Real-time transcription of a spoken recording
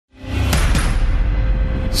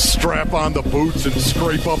strap on the boots and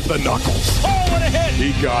scrape up the knuckles. Oh, what a hit!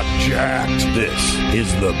 He got jacked. This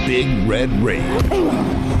is the Big Red Rage,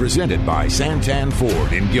 presented by Santan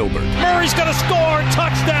Ford in Gilbert. Murray's going to score!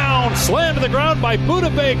 Touchdown! Slammed to the ground by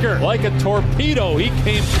Buda Baker. Like a torpedo, he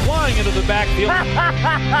came flying into the backfield.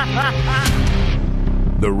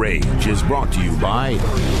 The Rage is brought to you by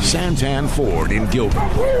Santan Ford in Gilbert.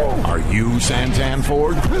 Are you Santan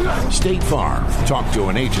Ford? State Farm. Talk to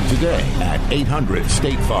an agent today at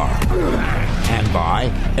 800-STATE-FARM. And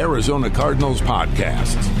by Arizona Cardinals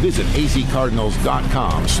Podcasts. Visit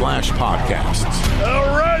azcardinals.com/podcasts.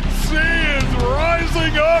 The Red Sea is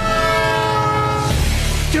rising up.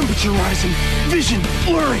 Temperature rising, vision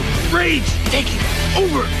blurring, rage taking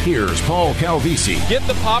over. Here's Paul Calvisi. Get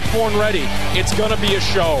the popcorn ready. It's going to be a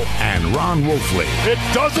show. And Ron Wolfley. It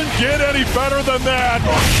doesn't get any better than that.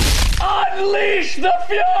 Unleash the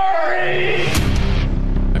fury!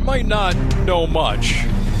 I might not know much,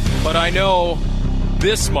 but I know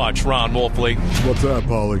this much, Ron Wolfley. What's that,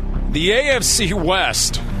 Paulie? The AFC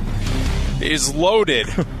West is loaded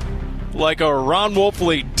like a Ron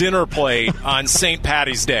Wolfley dinner plate on St.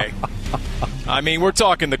 Patty's Day. I mean, we're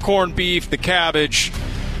talking the corned beef, the cabbage,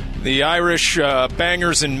 the Irish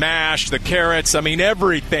bangers and mash, the carrots. I mean,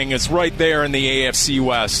 everything is right there in the AFC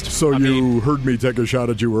West. So you heard me take a shot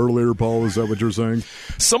at you earlier, Paul? Is that what you're saying?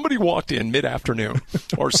 Somebody walked in mid-afternoon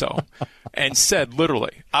or so and said,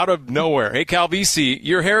 literally, out of nowhere, "Hey, Calvisi,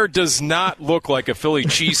 your hair does not look like a Philly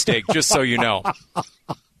cheesesteak, just so you know."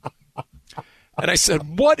 And I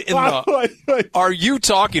said, what in the are you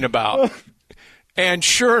talking about? And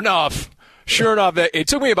sure enough, it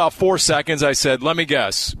took me about 4 seconds. I said, let me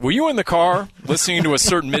guess. Were you in the car listening to a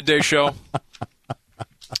certain midday show?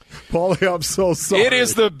 Paulie, I'm so sorry. It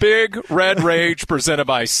is the Big Red Rage presented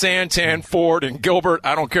by Santan Ford and Gilbert.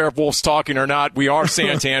 I don't care if Wolf's talking or not. We are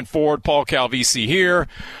Santan Ford. Paul Calvisi here.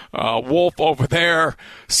 Wolf over there.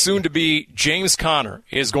 Soon to be James Conner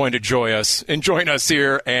is going to join us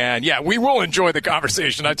here. And, yeah, we will enjoy the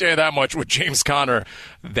conversation. I tell you that much with James Conner.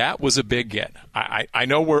 That was a big get. I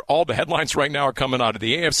know where all the headlines right now are coming out of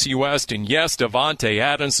the AFC West. And, yes, Davante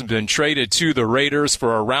Adams has been traded to the Raiders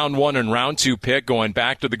for a round 1 and round 2 pick going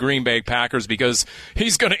back to the Green Bay Packers because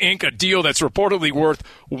he's going to ink a deal that's reportedly worth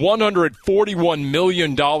 $141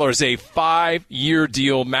 million, a 5-year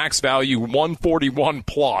deal, max value 141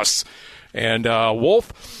 plus. And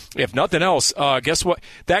Wolf, if nothing else, guess what?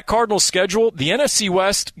 That Cardinals schedule, the NFC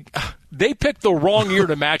West, they picked the wrong year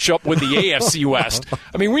to match up with the AFC West.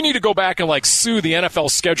 I mean, we need to go back and, sue the NFL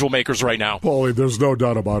schedule makers right now. Paulie, there's no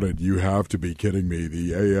doubt about it. You have to be kidding me.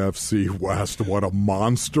 The AFC West, what a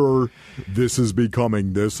monster this is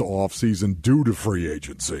becoming this offseason due to free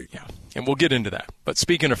agency. Yeah. And we'll get into that. But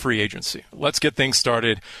speaking of free agency, let's get things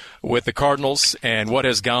started with the Cardinals and what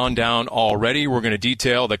has gone down already. We're going to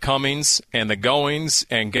detail the comings and the goings.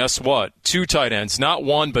 And guess what? 2 tight ends, not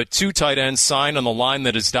 1, but 2 tight ends signed on the line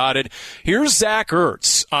that is dotted. Here's Zach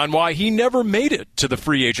Ertz on why he never made it to the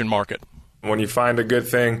free agent market. When you find a good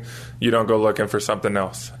thing, you don't go looking for something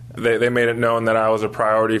else. They made it known that I was a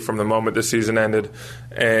priority from the moment the season ended.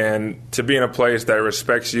 And to be in a place that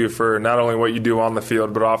respects you for not only what you do on the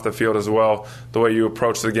field, but off the field as well, the way you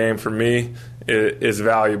approach the game for me is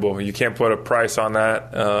valuable. You can't put a price on that.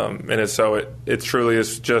 It truly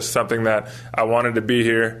is just something that I wanted to be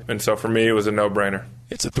here. And so for me, it was a no-brainer.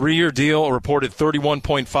 It's a 3-year deal, a reported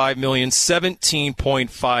 $31.5 million,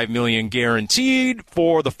 $17.5 million guaranteed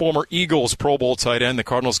for the former Eagles Pro Bowl tight end. The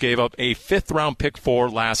Cardinals gave up a 5th-round pick for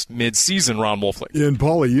last midseason, Ron Wolfley. And,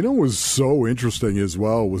 Paulie, what was so interesting as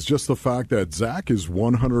well was just the fact that Zach is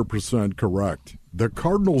 100% correct. The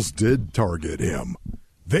Cardinals did target him.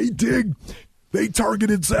 They did. They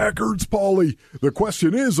targeted Zach Ertz, Paulie. The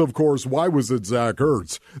question is, of course, why was it Zach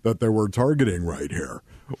Ertz that they were targeting right here?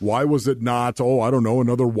 Why was it not,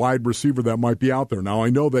 another wide receiver that might be out there? Now, I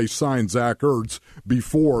know they signed Zach Ertz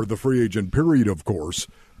before the free agent period, of course,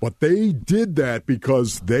 but they did that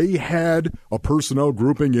because they had a personnel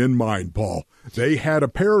grouping in mind, Paul. They had a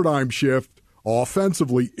paradigm shift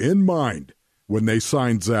offensively in mind when they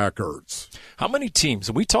signed Zach Ertz. How many teams,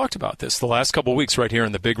 and we talked about this the last couple of weeks right here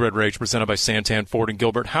in the Big Red Rage presented by Santan Ford and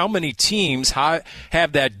Gilbert, how many teams have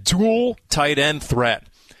that dual tight end threat,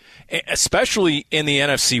 especially in the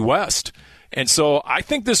NFC West? And so I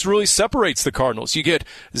think this really separates the Cardinals. You get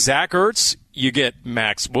Zach Ertz, you get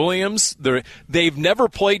Max Williams. They've never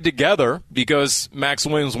played together because Max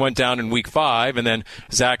Williams went down in Week 5, and then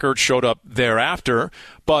Zach Ertz showed up thereafter.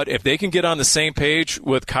 But if they can get on the same page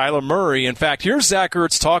with Kyler Murray, in fact, here's Zach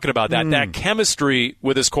Ertz talking about that chemistry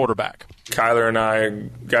with his quarterback. Kyler and I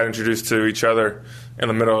got introduced to each other in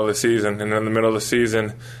the middle of the season. And in the middle of the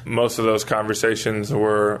season, most of those conversations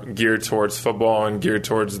were geared towards football and geared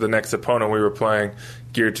towards the next opponent we were playing,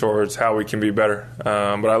 geared towards how we can be better.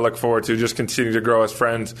 But I look forward to just continue to grow as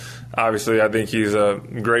friends. Obviously, I think he's a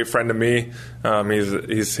great friend to me.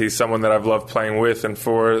 He's someone that I've loved playing with and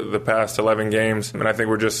for the past 11 games. And I think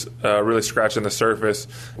we're just really scratching the surface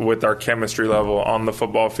with our chemistry level on the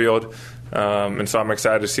football field. And so I'm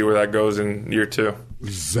excited to see where that goes in year 2.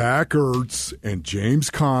 Zach Ertz and James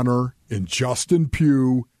Conner and Justin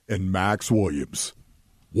Pugh and Max Williams.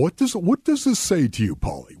 What does this say to you,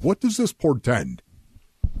 Paulie? What does this portend?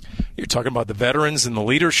 You're talking about the veterans and the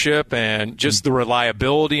leadership and just the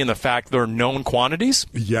reliability and the fact they're known quantities?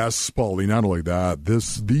 Yes, Paulie, not only that.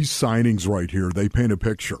 These signings right here, they paint a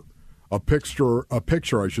picture,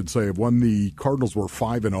 I should say, of when the Cardinals were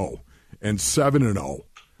 5-0 and 7-0.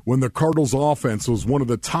 When the Cardinals' offense was one of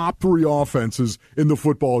the top 3 offenses in the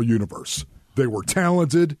football universe. They were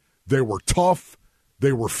talented, they were tough,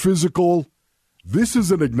 they were physical. This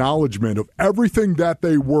is an acknowledgement of everything that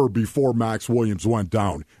they were before Max Williams went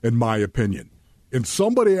down, in my opinion. And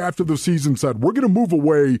somebody after the season said, we're going to move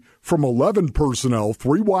away from 11 personnel,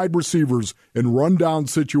 3 wide receivers, and rundown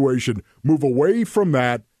situation, move away from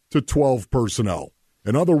that to 12 personnel.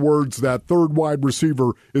 In other words, that third wide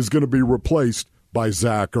receiver is going to be replaced by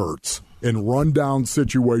Zach Ertz in rundown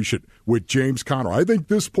situation with James Conner. I think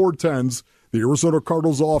this portends the Arizona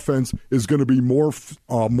Cardinals offense is going to be more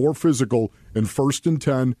physical in 1st and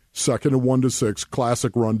 10, 2nd and 1-6,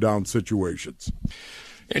 classic rundown situations.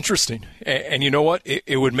 Interesting. And you know what?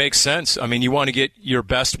 It would make sense. I mean, you want to get your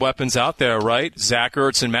best weapons out there, right? Zach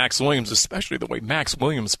Ertz and Max Williams, especially the way Max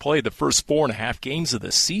Williams played the first 4.5 games of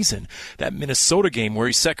the season. That Minnesota game where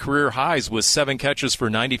he set career highs with 7 catches for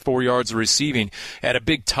 94 yards receiving, had a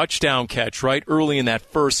big touchdown catch right early in that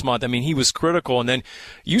first month. I mean, he was critical. And then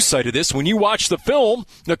you cited this. When you watch the film,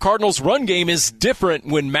 the Cardinals' run game is different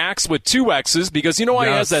when Max with 2 X's, because you know why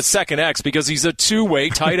he has that second X? Because he's a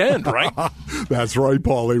 2-way tight end, right? That's right,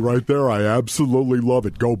 Paul. Right there. I absolutely love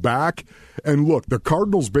it. Go back and look. The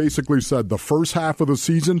Cardinals basically said the first half of the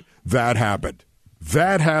season, that happened.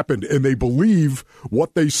 That happened, and they believe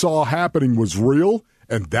what they saw happening was real,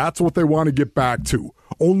 and that's what they want to get back to.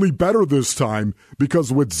 Only better this time,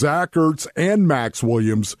 because with Zach Ertz and Max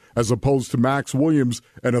Williams, as opposed to Max Williams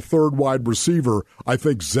and a third wide receiver, I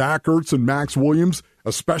think Zach Ertz and Max Williams,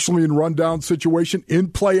 especially in rundown situation, in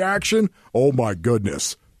play action, oh my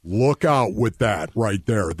goodness. Look out with that right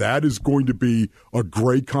there. That is going to be a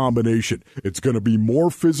great combination. It's going to be more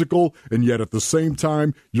physical, and yet at the same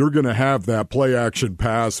time, you're going to have that play-action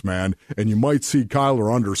pass, man, and you might see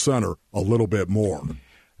Kyler under center a little bit more.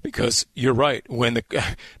 Because you're right. When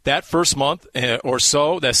that first month or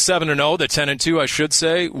so, that 7-0, the 10-2, I should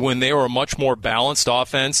say, when they were a much more balanced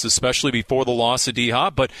offense, especially before the loss of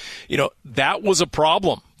D-Hop, but that was a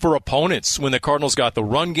problem for opponents when the Cardinals got the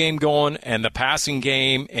run game going and the passing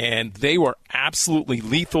game, and they were absolutely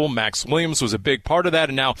lethal. Max Williams was a big part of that,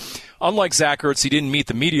 and now, unlike Zach Ertz, he didn't meet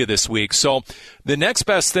the media this week. So the next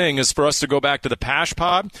best thing is for us to go back to the Pash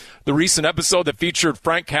Pod, the recent episode that featured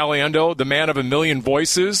Frank Caliendo, the man of a million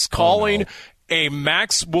voices, calling a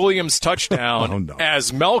Max Williams touchdown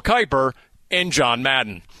as Mel Kiper and John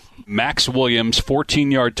Madden. Max Williams,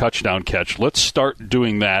 14-yard touchdown catch. Let's start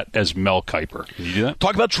doing that as Mel Kiper. Can you do that?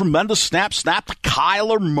 Talk about tremendous snap to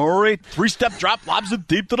Kyler Murray. 3-step drop, lobs it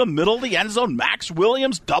deep to the middle of the end zone. Max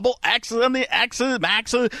Williams, double X on the X,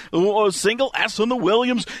 Max, single S on the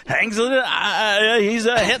Williams. Hangs it. He's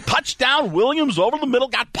a hit. Touchdown. Williams over the middle.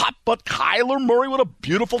 Got popped, but Kyler Murray with a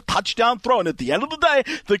beautiful touchdown throw. And at the end of the day,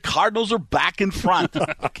 the Cardinals are back in front.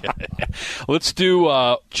 Okay. Let's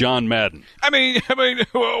do John Madden. I mean,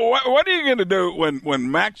 what are you going to do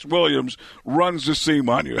when Max Williams runs the seam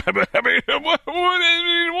on you? I mean,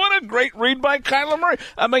 what a great read by Kyler Murray.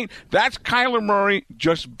 I mean, that's Kyler Murray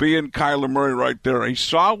just being Kyler Murray right there. He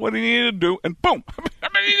saw what he needed to do, and boom. I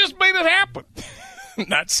mean, he just made it happen.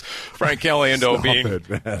 That's Frank Caliendo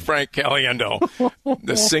Frank Caliendo,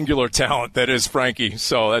 the singular talent that is Frankie.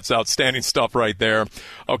 So that's outstanding stuff right there.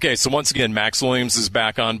 Okay, so once again, Max Williams is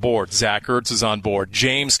back on board. Zach Ertz is on board.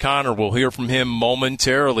 James Conner, we'll hear from him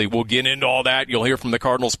momentarily. We'll get into all that. You'll hear from the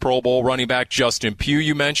Cardinals Pro Bowl running back Justin Pugh,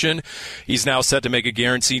 you mentioned. He's now set to make a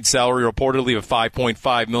guaranteed salary reportedly of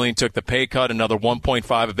 $5.5 million. Took the pay cut, another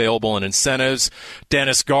 $1.5 available in incentives.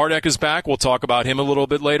 Dennis Gardeck is back. We'll talk about him a little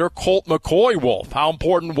bit later. Colt McCoy, Wolf. how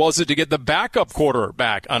important was it to get the backup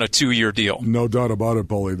quarterback on a 2-year deal? No doubt about it,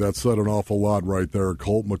 Bully. That said an awful lot right there.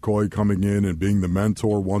 Colt McCoy coming in and being the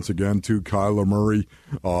mentor once again to Kyler Murray.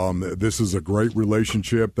 This is a great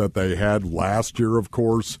relationship that they had last year, of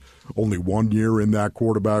course. Only 1 year in that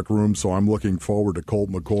quarterback room, so I'm looking forward to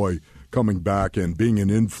Colt McCoy coming back and being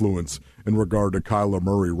an influence in regard to Kyler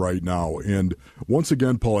Murray right now. And once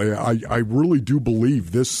again, Paul, I really do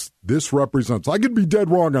believe this represents – I could be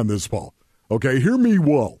dead wrong on this, Paul. Okay, hear me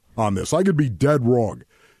well on this. I could be dead wrong.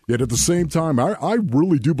 Yet at the same time, I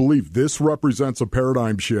really do believe this represents a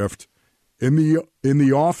paradigm shift in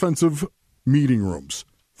the offensive meeting rooms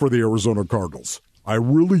for the Arizona Cardinals. I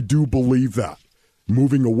really do believe that.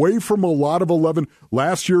 Moving away from a lot of 11.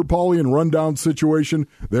 Last year, Paulie, in rundown situation,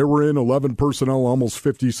 they were in 11 personnel almost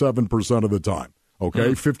 57% of the time. Okay,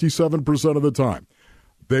 57% of the time.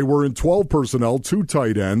 They were in 12 personnel, 2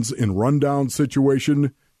 tight ends, in rundown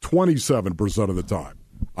situation 27% of the time.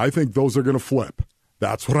 I think those are going to flip.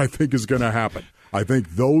 That's what I think is going to happen. I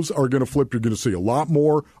think those are going to flip. You're going to see a lot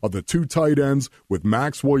more of the 2 tight ends with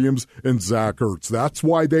Max Williams and Zach Ertz. That's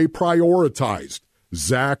why they prioritized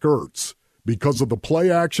Zach Ertz, because of the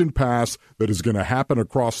play-action pass that is going to happen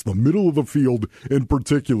across the middle of the field, in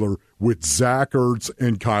particular with Zach Ertz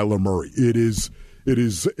and Kyler Murray. It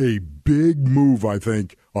is a big move, I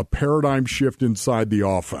think, a paradigm shift inside the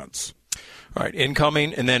offense. All right,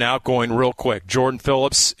 incoming and then outgoing real quick. Jordan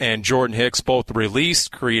Phillips and Jordan Hicks both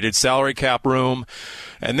released, created salary cap room.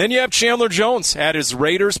 And then you have Chandler Jones at his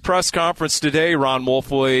Raiders press conference today, Ron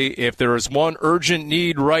Wolfley. If there is one urgent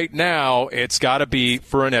need right now, it's got to be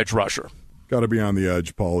for an edge rusher. Got to be on the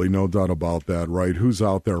edge, Paulie. No doubt about that, right? Who's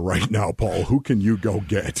out there right now, Paul? Who can you go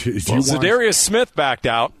get? Zadarius Smith backed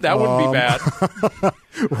out. That wouldn't be bad.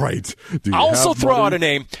 Right. I'll also throw out a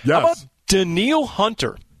name. Yes. How about Danielle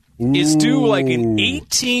Hunter? Is due like an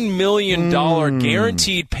 $18 million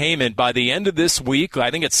guaranteed payment by the end of this week.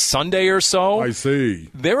 I think it's Sunday or so. I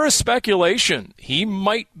see. There is speculation he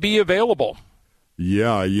might be available.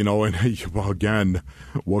 Yeah, and again,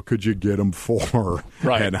 what could you get him for?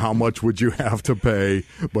 Right. And how much would you have to pay?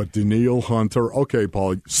 But Danielle Hunter, okay,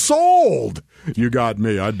 Paul, sold! You got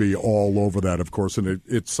me. I'd be all over that, of course. And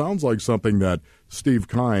it sounds like something that Steve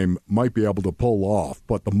Keim might be able to pull off.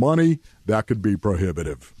 But the money, that could be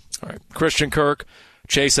prohibitive. All right, Christian Kirk,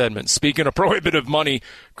 Chase Edmonds. Speaking of prohibitive money,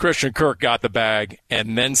 Christian Kirk got the bag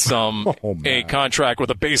and then some. A contract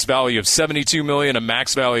with a base value of $72 million, a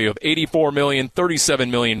max value of $84 million,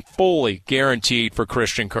 $37 million, fully guaranteed for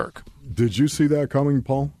Christian Kirk. Did you see that coming,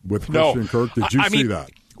 Paul, with Christian Kirk? Did you see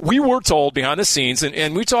that? We were told behind the scenes,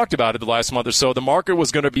 and we talked about it the last month or so, the market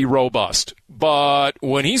was going to be robust. But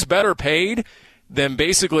when he's better paid than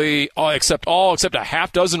basically except a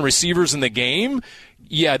half dozen receivers in the game,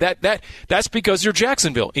 yeah, that's because you're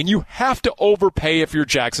Jacksonville, and you have to overpay if you're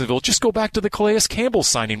Jacksonville. Just go back to the Calais Campbell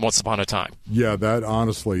signing once upon a time. Yeah,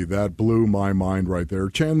 that blew my mind right there.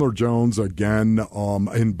 Chandler Jones again,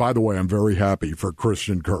 and by the way, I'm very happy for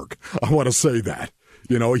Christian Kirk. I want to say that.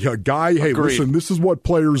 A guy, hey, Agreed. Listen, this is what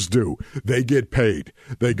players do. They get paid.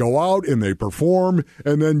 They go out and they perform,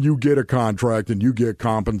 and then you get a contract and you get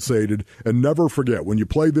compensated. And never forget, when you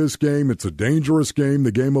play this game, it's a dangerous game,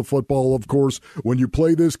 the game of football, of course. When you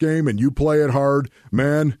play this game and you play it hard,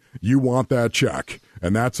 man, you want that check.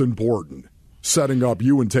 And that's important. Setting up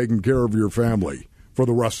you and taking care of your family for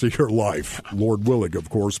the rest of your life, Lord willing, of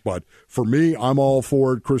course. But for me, I'm all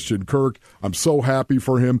for it. Christian Kirk, I'm so happy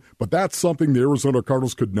for him. But that's something the Arizona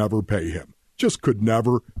Cardinals could never pay him. Just could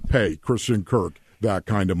never pay Christian Kirk that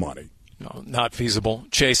kind of money. No, not feasible.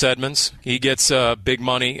 Chase Edmonds, he gets big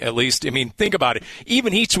money, at least. I mean, think about it.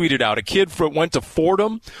 Even he tweeted out, a kid went to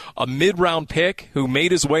Fordham, a mid-round pick who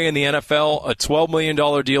made his way in the NFL, a $12 million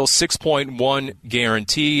deal, 6.1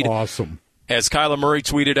 guaranteed. Awesome. As Kyler Murray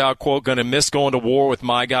tweeted out, quote, going to miss going to war with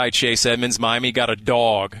my guy Chase Edmonds. Miami got a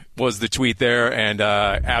dog, was the tweet there. And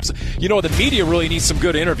the media really needs some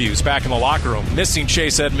good interviews back in the locker room. Missing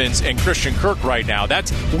Chase Edmonds and Christian Kirk right now.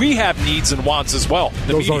 We have needs and wants as well.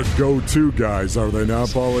 Those are go-to guys, are they not,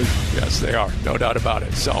 Paulie? Yes, they are. No doubt about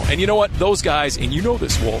it. So, and you know what? Those guys, and you know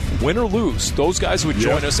this, Wolf, win or lose, those guys would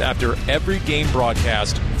join us after every game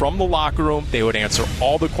broadcast from the locker room. They would answer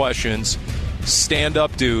all the questions.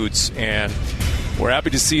 Stand-up dudes, and we're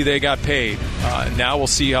happy to see they got paid. Now we'll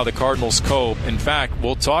see how the Cardinals cope. In fact,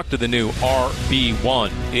 we'll talk to the new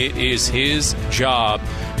RB1. It is his job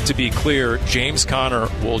to be clear. James Conner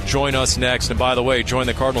will join us next. And by the way, join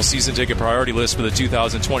the Cardinals season ticket priority list for the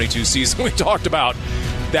 2022 season. We talked about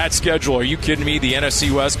That schedule, are you kidding me? The NFC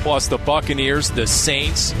West plus the Buccaneers, the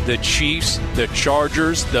Saints, the Chiefs, the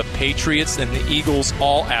Chargers, the Patriots, and the Eagles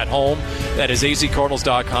all at home. That is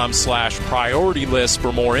azcardinals.com/priority list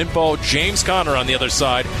for more info. James Conner on the other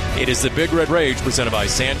side. It is the Big Red Rage presented by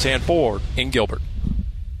Santan Ford in Gilbert.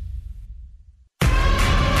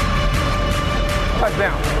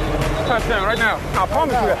 Touchdown right now. I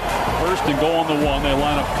promise you that. First and goal on the one. They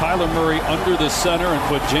line up Kyler Murray under the center and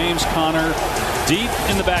put James Conner deep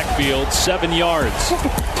in the backfield, 7 yards.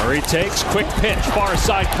 Murray takes, quick pitch, far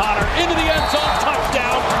side Conner into the end zone,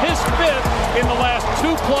 touchdown, his 5th in the last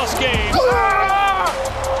 2+ games.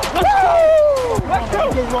 Let's go! Let's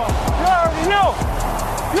go!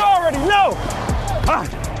 You already know!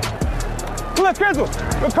 Let's cancel.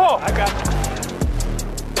 Good call. I got it.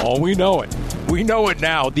 Oh, we know it. We know it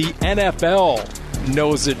now. The NFL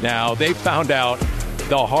knows it now. They found out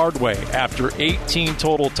the hard way after 18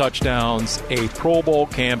 total touchdowns, a Pro Bowl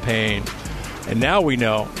campaign. And now we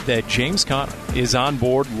know that James Conner is on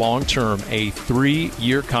board long-term, a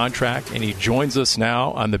 3-year contract, and he joins us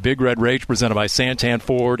now on the Big Red Rage presented by Santan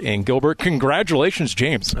Ford in Gilbert. Congratulations,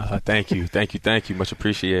 James. Thank you. Much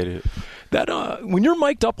appreciated. That when you're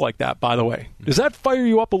mic'd up like that, by the way, does that fire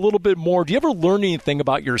you up a little bit more? Do you ever learn anything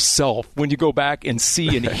about yourself when you go back and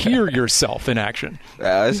see and hear yourself in action?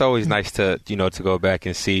 It's always nice to go back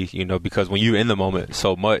and see, because when you're in the moment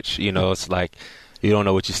so much, it's like you don't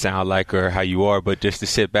know what you sound like or how you are, but just to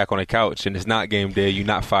sit back on the couch and it's not game day, you're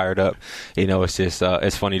not fired up. It's just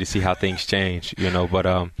it's funny to see how things change,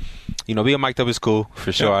 But being mic'd up is cool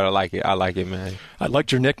for sure. Yeah. I like it, man. I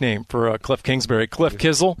liked your nickname for Cliff Kingsbury, Cliff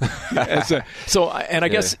Kizzle. I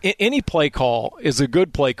guess any play call is a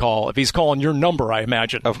good play call if he's calling your number, I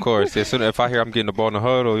imagine. Of course. If I hear I'm getting the ball in the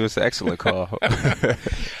huddle, it's an excellent call.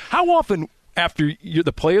 How often, after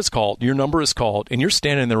the play is called, your number is called, and you're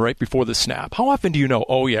standing there right before the snap, how often do you know,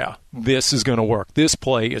 oh, yeah, this is going to work, this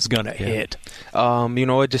play is going to hit?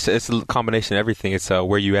 It's a combination of everything. It's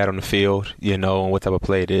where you at on the field, and what type of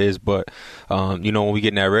play it is. But, when we get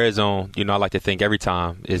in that red zone, I like to think every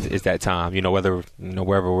time is that time, whether,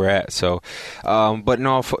 wherever we're at. So, but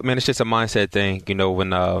no, man, it's just a mindset thing,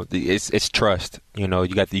 when it's trust. You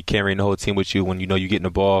carrying the whole team with you when you're getting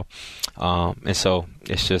the ball. And so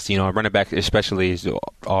it's just, running back especially is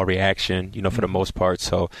all reaction, for the most part.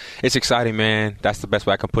 So it's exciting, man. That's the best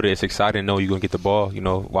way I can put it. It's exciting to know you're going to get the ball,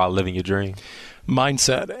 while living your dream.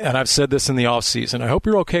 Mindset, and I've said this in the offseason. I hope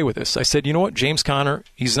you're okay with this. I said, you know what, James Conner,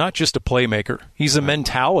 he's not just a playmaker. He's a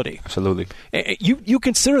mentality. Absolutely. You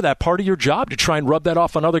consider that part of your job to try and rub that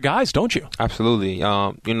off on other guys, don't you? Absolutely.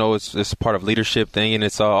 It's part of leadership thing, and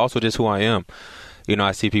it's also just who I am.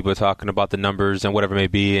 I see people talking about the numbers and whatever it may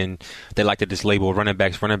be, and they like to just label running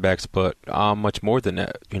backs, but I'm much more than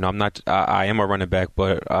that. I'm not. I am a running back,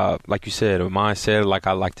 but like you said, a mindset.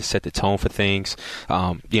 I like to set the tone for things.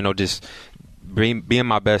 Just being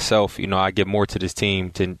my best self. I get more to this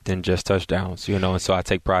team than just touchdowns. And so I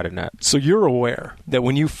take pride in that. So you're aware that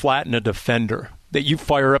when you flatten a defender, that you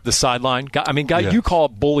fire up the sideline. Yes. You call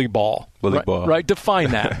it bully ball. Bully right, ball. Right?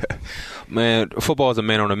 Define that. Man, football is a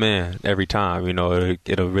man on a man every time.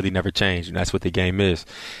 It'll really never change, and that's what the game is.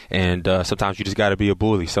 And sometimes you just got to be a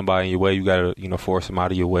bully. Somebody in your way, you got to force them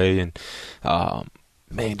out of your way, and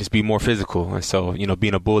just be more physical. And so,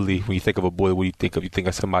 being a bully, when you think of a bully, what do you think of? You think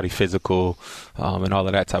of somebody physical and all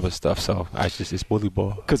of that type of stuff. So it's bully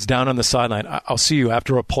ball. Because down on the sideline, I'll see you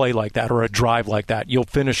after a play like that or a drive like that. You'll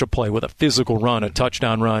finish a play with a physical run, a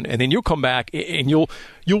touchdown run, and then you'll come back and you'll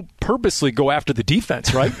purposely go after the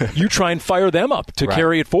defense, right? You try and fire them up to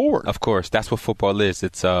carry it forward. Of course. That's what football is.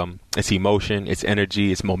 It's emotion, it's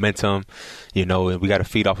energy, it's momentum, and we got to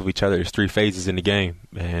feed off of each other. There's 3 phases in the game,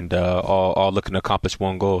 and all looking to accomplish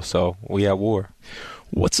one goal. So we at war.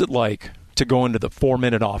 What's it like to go into the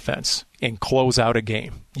 4-minute offense and close out a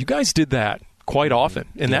game? You guys did that quite often.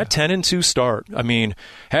 In that 10-2 start,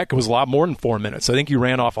 it was a lot more than 4 minutes. I think you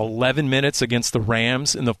ran off 11 minutes against the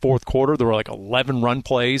Rams in the fourth quarter. There were 11 run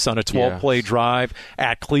plays on a 12-play drive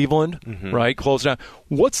at Cleveland, right? Closed down.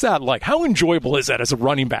 What's that like? How enjoyable is that as a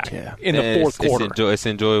running back in the fourth quarter? It's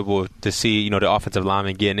enjoyable to see, the offensive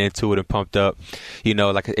lineman getting into it and pumped up.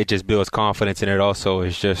 It just builds confidence, and it also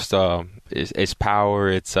is just it's power.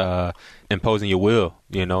 It's imposing your will,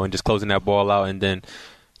 and just closing that ball out, and then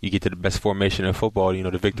you get to the best formation in football,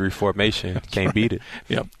 the victory formation. Can't beat it.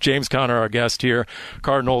 Yep. James Conner, our guest here,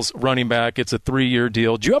 Cardinals running back. It's a 3-year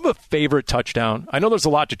deal. Do you have a favorite touchdown? I know there's a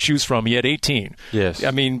lot to choose from. You had 18. Yes. You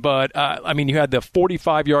had the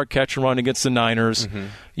 45-yard catch and run against the Niners. Mm-hmm.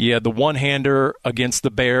 You had the one-hander against the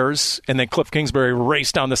Bears, and then Cliff Kingsbury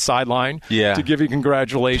raced down the sideline to give you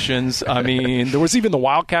congratulations. I mean, there was even the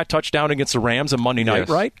Wildcat touchdown against the Rams on Monday night,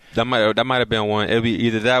 right? That might have been one. It'll be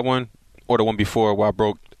either that one or the one before where I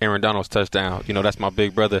broke Aaron Donald's touchdown. That's my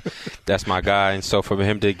big brother. That's my guy. And so for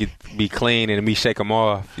him to be clean and me shake him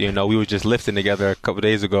off, we were just lifting together a couple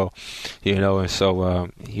days ago, and so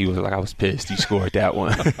he was like, I was pissed he scored that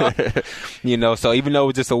one. So even though it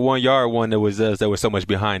was just a 1-yard one, there was so much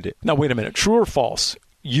behind it. Now, wait a minute. True or false?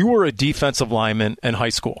 You were a defensive lineman in high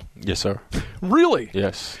school. Yes, sir. Really?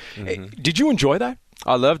 Yes. Mm-hmm. Did you enjoy that?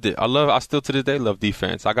 I loved it. I still to this day love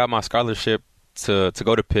defense. I got my scholarship to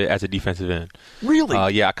go to Pitt as a defensive end.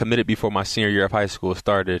 Really? Yeah, I committed before my senior year of high school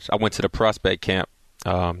started. I went to the prospect camp.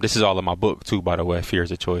 This is all in my book, too, by the way, Fear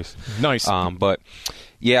is a Choice. Nice. But,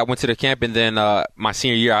 yeah, I went to the camp, and then my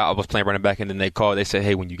senior year, I was playing running back, and then they said,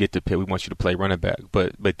 hey, when you get to Pitt, we want you to play running back.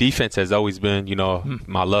 But defense has always been,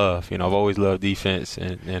 my love. I've always loved defense,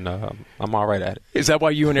 and I'm all right at it. Is that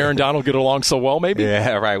why you and Aaron Donald get along so well, maybe?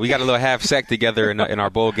 Yeah, right. We got a little half sack together in our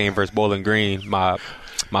bowl game versus Bowling Green,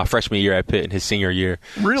 my freshman year at Pitt and his senior year.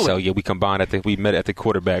 Really? So, yeah, we combined. We met at the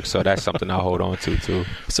quarterback, so that's something I'll hold on to, too.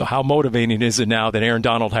 So how motivating is it now that Aaron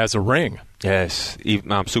Donald has a ring? Yes.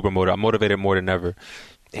 I'm super motivated. I'm motivated more than ever.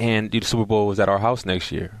 And the Super Bowl was at our house next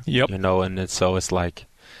year. Yep. So it's like,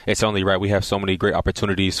 it's only right. We have so many great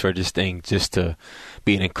opportunities for this thing just to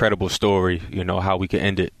be an incredible story, how we could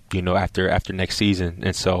end it, after next season.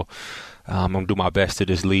 And so I'm going to do my best to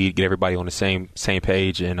just lead, get everybody on the same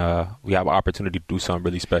page, and we have an opportunity to do something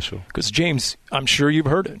really special. Because, James, I'm sure you've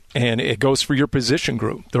heard it, and it goes for your position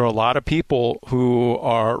group. There are a lot of people who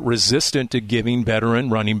are resistant to giving veteran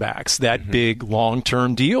running backs that big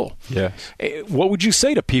long-term deal. Yes. What would you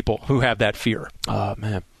say to people who have that fear?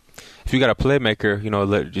 Man, if you got a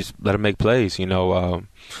playmaker, just let him make plays.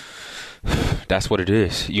 That's what it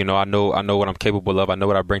is. I know what I'm capable of. I know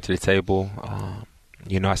what I bring to the table.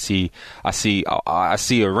 I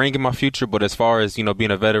see a ring in my future, but as far as,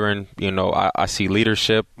 being a veteran, I see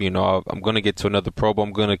leadership. I'm going to get to another Pro Bowl.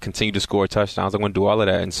 I'm going to continue to score touchdowns. I'm going to do all of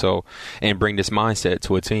that. And bring this mindset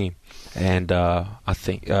to a team. And I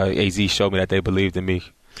think AZ showed me that they believed in me.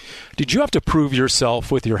 Did you have to prove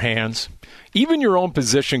yourself with your hands? Even your own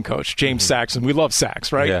position coach, James Saxon, we love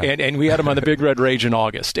Sax, right? Yeah. And we had him on the Big Red Rage in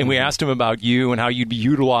August, and we asked him about you and how you'd be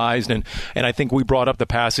utilized, and I think we brought up the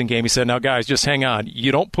passing game. He said, now, guys, just hang on.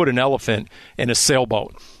 You don't put an elephant in a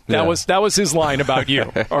sailboat. That was his line about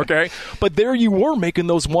you, okay? But there you were making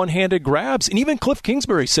those one-handed grabs, and even Cliff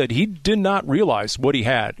Kingsbury said he did not realize what he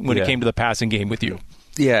had when it came to the passing game with you.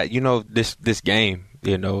 Yeah, this game,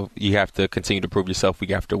 you have to continue to prove yourself week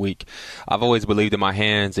after week. I've always believed in my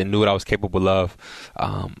hands and knew what I was capable of.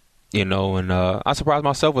 And I surprised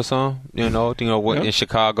myself with some, in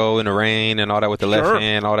Chicago in the rain and all that with the left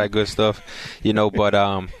hand, all that good stuff,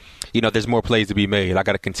 but there's more plays to be made. I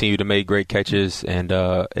got to continue to make great catches and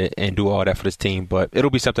do all that for this team, but it'll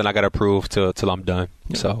be something I got to prove till I'm done.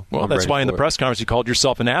 Yeah. So that's why in the press conference you called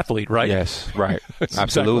yourself an athlete, right? Yes, right.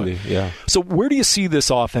 Absolutely, exactly. Yeah. So where do you see this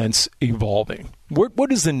offense evolving?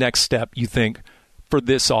 What is the next step, you think, for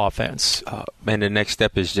this offense? Man, the next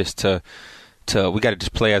step is just to we got to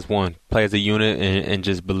just play as one, play as a unit, and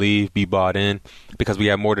just believe, be bought in, because we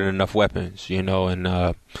have more than enough weapons,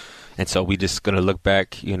 and so we just going to look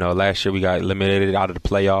back. Last year we got eliminated out of the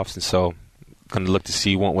playoffs, and so going to look to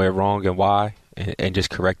see what went wrong and why, and just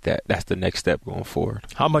correct that. That's the next step going forward.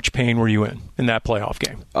 How much pain were you in that playoff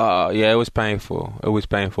game? Yeah, it was painful. It was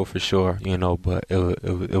painful for sure, but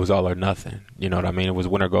it was all or nothing. You know what I mean? It was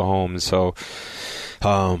win or go home, and so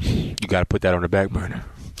you got to put that on the back burner.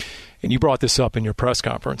 And you brought this up in your press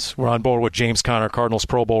conference. We're on board with James Conner, Cardinals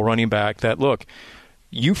Pro Bowl running back, that, look,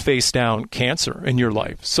 you faced down cancer in your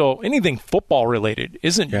life. So anything football related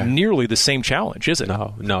isn't nearly the same challenge, is it?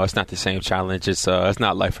 No, it's not the same challenge. It's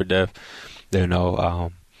not life or death.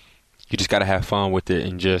 You just got to have fun with it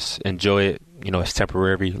and just enjoy it. It's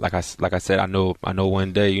temporary. Like I said, I know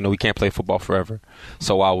one day, we can't play football forever.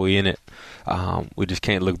 So while we're in it, we just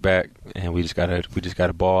can't look back, and we just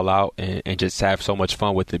gotta ball out and just have so much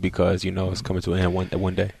fun with it, because it's coming to an end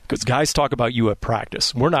one day. Because guys talk about you at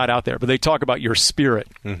practice. We're not out there, but they talk about your spirit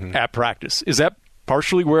at practice. Is that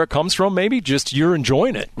partially where it comes from? Maybe just you're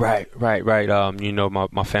enjoying it. Right.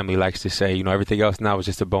 My family likes to say, everything else now is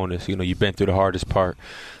just a bonus. You've been through the hardest part.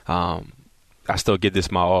 I still give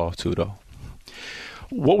this my all too, though.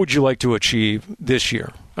 What would you like to achieve this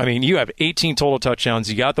year? I mean, you have 18 total touchdowns.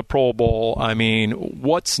 You got the Pro Bowl. I mean,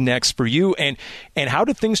 what's next for you? And how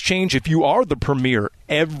do things change if you are the premier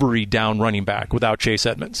every down running back without Chase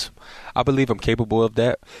Edmonds? I believe I'm capable of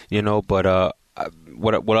that, but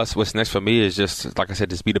what's next for me is just, like I said,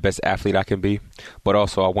 just be the best athlete I can be. But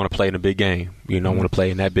also I want to play in a big game. I want to play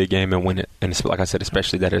in that big game and win it. And it's, like I said,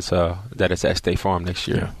 especially that it's at State Farm next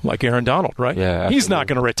year. Yeah, like Aaron Donald, right? Yeah, absolutely. He's not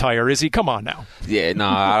going to retire, is he? Come on now. Yeah, no,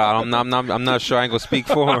 I'm not sure. I ain't gonna speak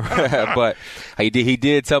for him, but he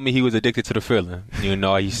did tell me he was addicted to the feeling.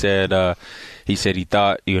 He said he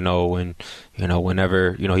thought,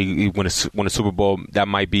 whenever he win a Super Bowl, that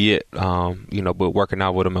might be it. But working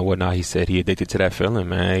out with him and whatnot, he said he addicted to that feeling,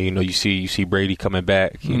 man. You see Brady coming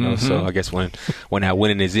back, So I guess when that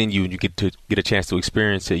winning is in you and you get a chance to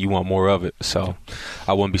experience it, you want more of it. So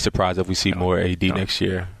I wouldn't be surprised if we see more AD next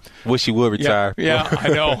year. Wish he would retire. Yeah,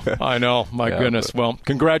 I know. My goodness. Well,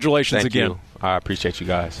 congratulations Thank again. You. I appreciate you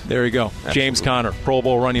guys. There you go. Absolutely. James Conner, Pro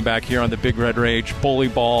Bowl running back here on the Big Red Rage. Bully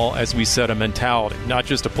ball, as we said, a mentality, not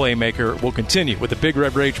just a playmaker. We'll continue with the Big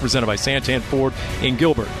Red Rage presented by Santan Ford in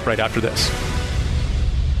Gilbert right after this.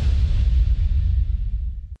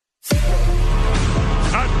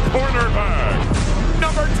 At cornerback,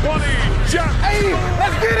 number 20, Jeff. Hey,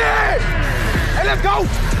 let's get it! Hey, let's go!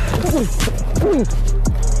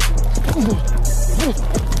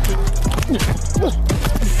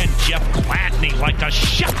 And Jeff Gladney, like a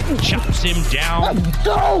chef, chops him down. Let's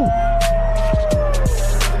go!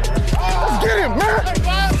 Let's get him, man!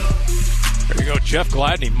 There you go, Jeff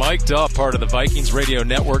Gladney, mic'd up, part of the Vikings radio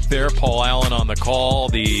network there. Paul Allen on the call,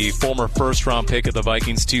 the former first-round pick of the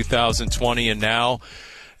Vikings 2020, and now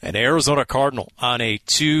an Arizona Cardinal on a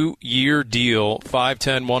 2-year deal,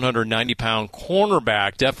 5'10", 190-pound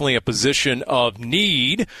cornerback, definitely a position of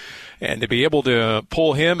need. And to be able to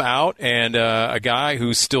pull him out, and a guy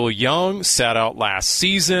who's still young, sat out last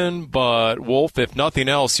season, but Wolf, if nothing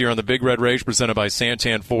else, here on the Big Red Rage presented by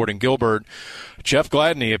Santan Ford and Gilbert, Jeff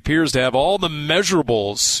Gladney appears to have all the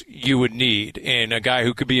measurables you would need in a guy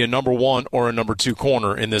who could be a number 1 or a number 2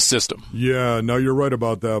 corner in this system. Yeah, no, you're right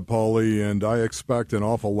about that, Paulie, and I expect an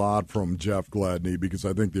awful lot from Jeff Gladney because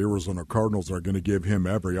I think the Arizona Cardinals are going to give him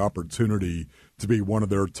every opportunity to be one of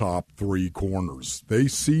their top 3 corners. They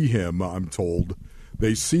see him, I'm told,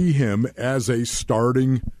 they see him as a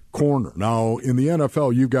starting corner. Now, in the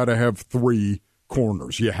NFL, you've got to have 3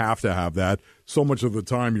 corners. You have to have that. So much of the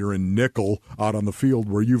time you're in nickel out on the field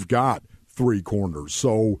where you've got 3 corners.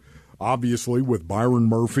 So, obviously, with Byron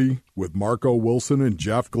Murphy, with Marco Wilson, and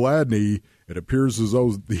Jeff Gladney, it appears as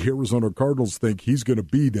though the Arizona Cardinals think he's going to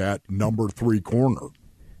be that number 3 corner.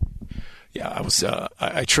 Yeah,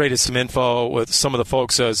 I traded some info with some of the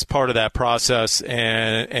folks as part of that process,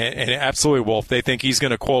 and absolutely, Wolf, they think he's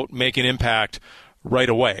going to, quote, make an impact right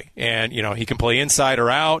away. And, he can play inside or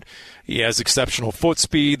out. He has exceptional foot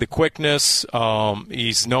speed, the quickness.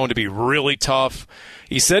 He's known to be really tough.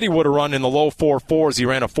 He said he would have run in the low 4.4s. He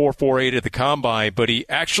ran a 4.48 at the Combine, but he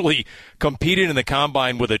actually competed in the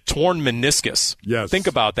Combine with a torn meniscus. Yes. Think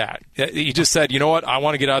about that. He just said, you know what, I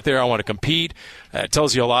want to get out there. I want to compete. It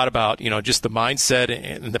tells you a lot about, just the mindset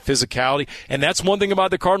and the physicality. And that's one thing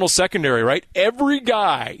about the Cardinals secondary, right? Every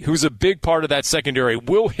guy who's a big part of that secondary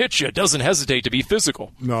will hit you, doesn't hesitate to be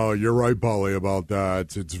physical. No, you're right, Paulie, about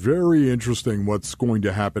that. It's very interesting what's going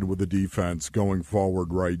to happen with the defense going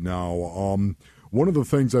forward right now. One of the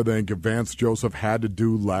things I think Vance Joseph had to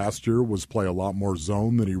do last year was play a lot more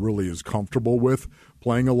zone than he really is comfortable with,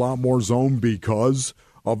 playing a lot more zone because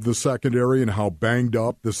of the secondary and how banged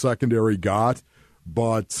up the secondary got.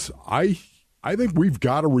 But I think we've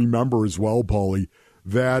got to remember as well, Paulie,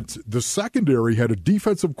 that the secondary had a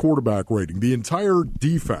defensive quarterback rating. The entire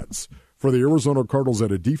defense for the Arizona Cardinals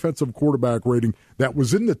had a defensive quarterback rating that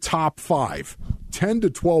was in the top 5, 10 to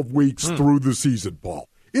 12 weeks through the season, Paul.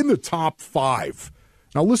 In the top 5.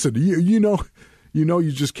 Now, listen, you know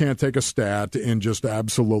you just can't take a stat and just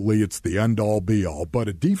absolutely it's the end-all, be-all. But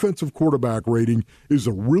a defensive quarterback rating is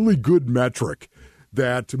a really good metric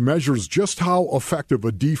that measures just how effective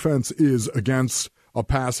a defense is against a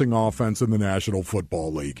passing offense in the National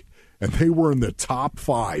Football League. And they were in the top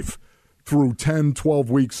 5 through 10, 12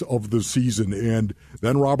 weeks of the season. And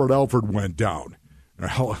then Robert Alford went down.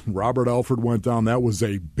 Robert Alford went down. That was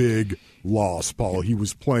a big loss, Paul. He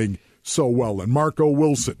was playing so well. And Marco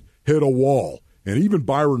Wilson hit a wall. And even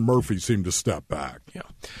Byron Murphy seemed to step back. Yeah.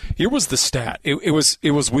 Here was the stat. It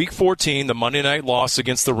was Week 14, the Monday night loss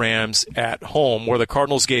against the Rams at home, where the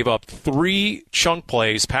Cardinals gave up 3 chunk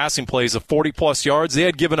plays, passing plays of 40-plus yards. They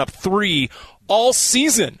had given up 3 all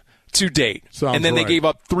season to date. Sounds and then right. they gave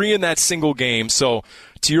up 3 in that single game. So,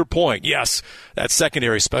 to your point, yes, that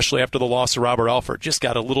secondary, especially after the loss of Robert Alford, just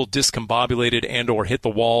got a little discombobulated and or hit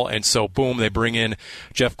the wall. And so, boom, they bring in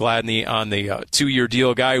Jeff Gladney on the 2-year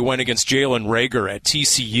deal. A guy who went against Jalen Reagor at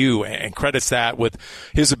TCU and credits that with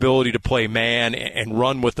his ability to play man and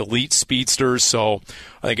run with elite speedsters. So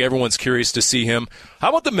I think everyone's curious to see him. How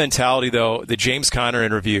about the mentality, though, the James Conner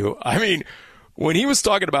interview? I mean, when he was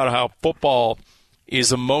talking about how football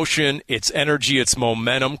is emotion, it's energy, it's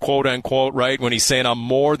momentum, quote unquote, right? When he's saying, I'm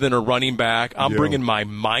more than a running back, I'm bringing my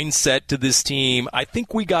mindset to this team. I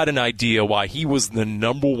think we got an idea why he was the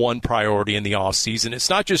number one priority in the offseason. It's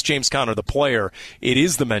not just James Conner, the player, it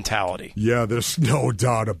is the mentality. Yeah, there's no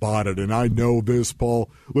doubt about it. And I know this, Paul.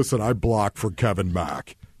 Listen, I blocked for Kevin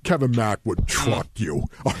Mack. Kevin Mack would truck you,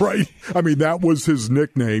 all right? I mean, that was his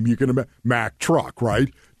nickname. You can imagine, Mack Truck, right?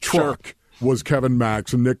 Truck. Sure. Was Kevin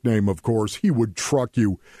Mack's nickname, of course. He would truck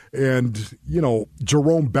you. And,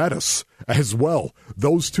 Jerome Bettis as well.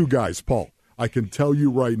 Those two guys, Paul, I can tell you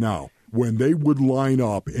right now, when they would line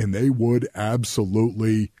up and they would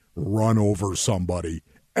absolutely run over somebody,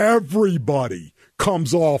 everybody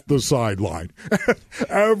comes off the sideline.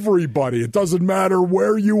 Everybody. It doesn't matter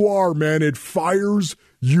where you are, man. It fires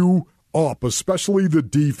you up, especially the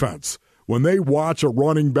defense. When they watch a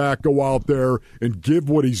running back go out there and give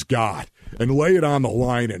what he's got and lay it on the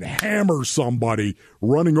line and hammer somebody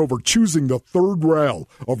running over, choosing the third rail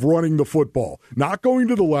of running the football, not going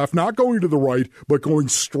to the left, not going to the right, but going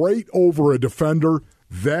straight over a defender,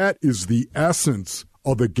 that is the essence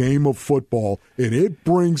of the game of football, and it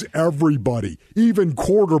brings everybody, even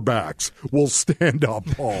quarterbacks, will stand up,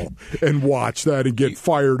 Paul, and watch that and get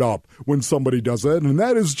fired up when somebody does that, and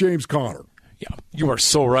that is James Conner. Yeah, you are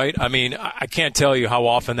so right. I mean, I can't tell you how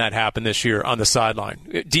often that happened this year on the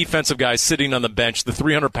sideline. Defensive guys sitting on the bench, the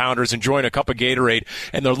 300-pounders enjoying a cup of Gatorade,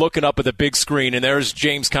 and they're looking up at the big screen, and there's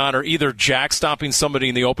James Conner either jack-stomping somebody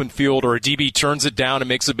in the open field or a DB turns it down and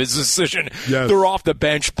makes a business decision. Yes. They're off the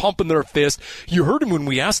bench, pumping their fist. You heard him when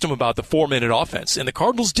we asked him about the 4-minute offense, and the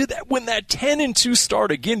Cardinals did that when that 10-2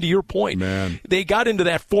 start, again, to your point. Man. They got into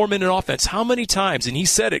that 4-minute offense. How many times? And he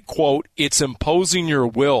said it, quote, it's imposing your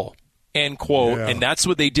will. End quote. Yeah. And that's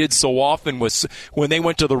what they did so often was when they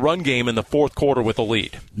went to the run game in the fourth quarter with a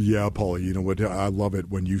lead. Yeah, Paulie, you know what? I love it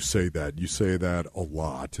when you say that. You say that a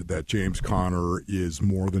lot, that James Conner is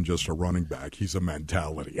more than just a running back. He's a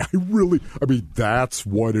mentality. I mean, that's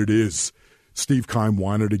what it is. Steve Keim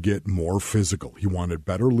wanted to get more physical. He wanted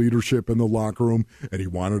better leadership in the locker room, and he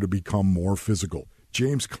wanted to become more physical.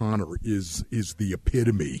 James Conner is the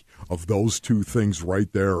epitome of those two things right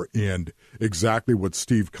there, and exactly what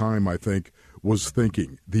Steve Keim, I think, was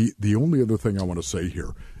thinking. The only other thing I want to say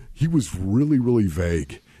here, he was really, really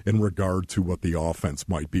vague in regard to what the offense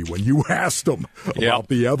might be. When you asked him about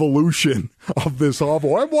the evolution of this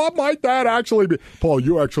offense, what might that actually be? Paul,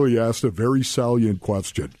 you actually asked a very salient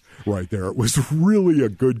question. Right there. It was really a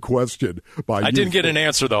good question by you. I didn't get an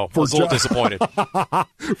answer, though. I was a little disappointed.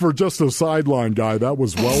 For just a sideline guy, that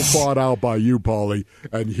was well thought out by you, Paulie.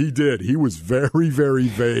 And he did. He was very, very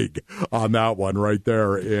vague on that one right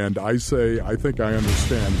there. And I think I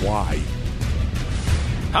understand why.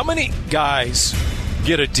 How many guys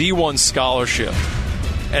get a D1 scholarship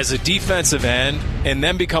as a defensive end and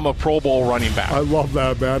then become a Pro Bowl running back? I love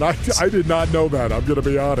that, man. I did not know that. I'm going to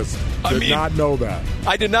be honest. Did not know that.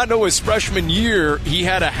 I did not know his freshman year he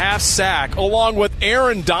had a half sack along with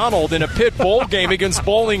Aaron Donald in a Pitt Bowl game against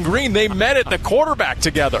Bowling Green. They met at the quarterback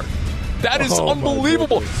together. That is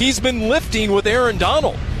unbelievable. He's been lifting with Aaron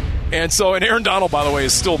Donald. And Aaron Donald, by the way,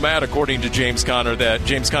 is still mad, according to James Conner, that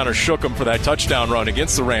James Conner shook him for that touchdown run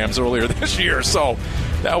against the Rams earlier this year. So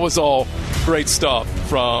that was all great stuff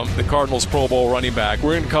from the Cardinals Pro Bowl running back.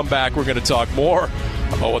 We're going to come back. We're going to talk more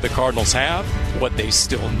about what the Cardinals have, what they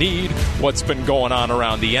still need, what's been going on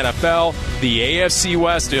around the NFL, the AFC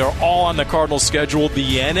West. They're all on the Cardinals schedule.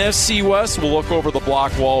 The NFC West, we'll look over the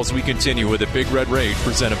block wall as we continue with a Big Red Rage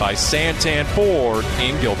presented by Santan Ford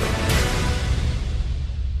in Gilbert.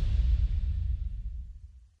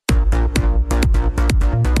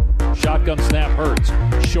 Shotgun snap, Hurts.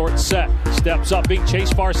 Short set. Steps up, being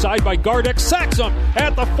chased far side by Gardeck. Sacks him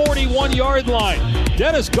at the 41-yard line.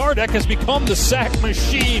 Dennis Gardeck has become the sack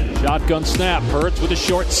machine. Shotgun snap. Hurts with a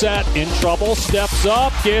short set. In trouble. Steps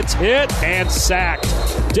up. Gets hit and sacked.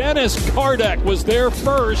 Dennis Gardeck was there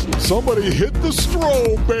first. Somebody hit the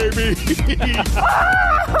strobe, baby.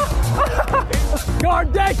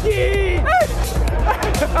 Gardecky!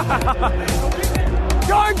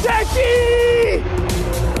 Gardecky!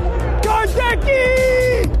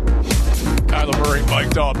 Gardecky! Kyler Murray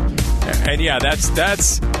mic'd up. And yeah, that's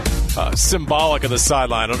symbolic of the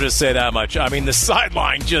sideline. I'll just say that much. I mean, the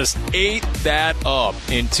sideline just ate that up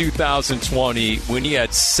in 2020 when he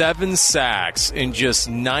had 7 sacks in just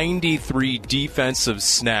 93 defensive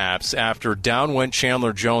snaps after down went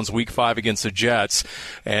Chandler Jones Week 5 against the Jets.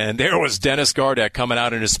 And there was Dennis Gardeck coming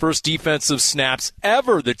out in his first defensive snaps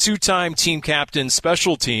ever, the 2-time team captain,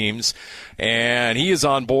 special teams. And he is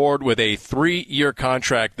on board with a 3-year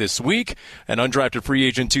contract this week, an undrafted free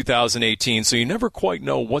agent 2018. So you never quite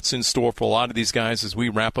know what's in store for a lot of these guys as we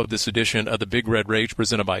wrap up this edition of the Big Red Rage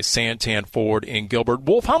presented by Santan Ford in Gilbert.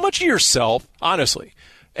 Wolf, how much of yourself, honestly,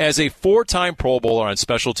 as a 4-time Pro Bowler on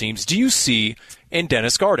special teams, do you see in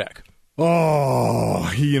Dennis Gardeck?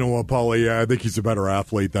 Oh, you know what, Paulie? I think he's a better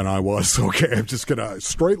athlete than I was. Okay, I'm just going to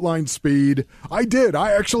straight line speed. I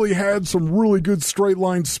actually had some really good straight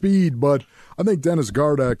line speed, but I think Dennis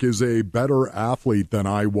Gardeck is a better athlete than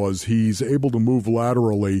I was. He's able to move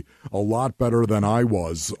laterally a lot better than I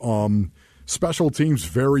was. Special teams,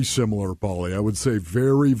 very similar, Paulie. I would say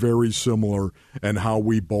very, very similar in how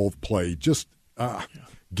we both play. Just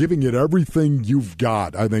giving it everything you've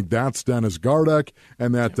got. I think that's Dennis Gardeck,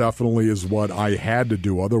 and that definitely is what I had to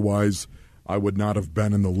do. Otherwise, I would not have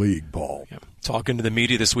been in the league, Paul. Yeah. Talking to the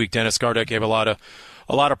media this week, Dennis Gardeck gave a lot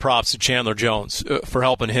of props to Chandler Jones for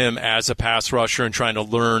helping him as a pass rusher and trying to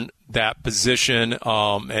learn that position.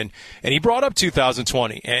 And he brought up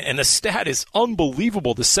 2020, and the stat is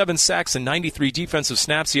unbelievable. The 7 sacks and 93 defensive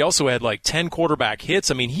snaps. He also had like 10 quarterback hits.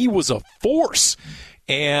 I mean, he was a force.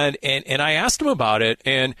 And I asked him about it,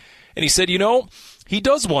 and he said, he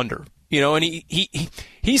does wonder, and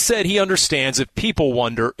he said he understands if people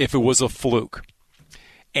wonder if it was a fluke.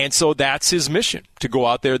 And so that's his mission, to go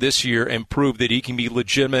out there this year and prove that he can be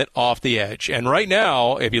legitimate off the edge. And right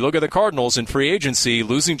now, if you look at the Cardinals in free agency,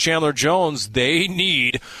 losing Chandler Jones, they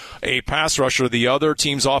need a pass rusher the other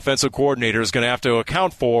team's offensive coordinator is going to have to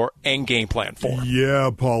account for and game plan for.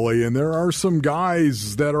 Yeah, Paulie, and there are some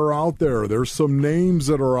guys that are out there. There's some names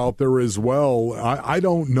that are out there as well. I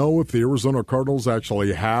don't know if the Arizona Cardinals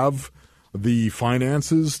actually have the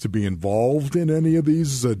finances to be involved in any of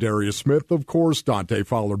these. Darius Smith, of course, Dante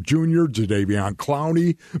Fowler Jr., Jadeveon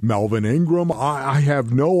Clowney, Melvin Ingram. I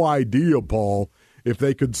have no idea, Paul, if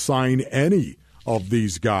they could sign any of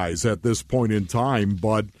these guys at this point in time.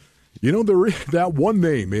 But, there is that one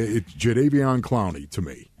name. It's Jadeveon Clowney to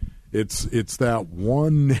me. It's that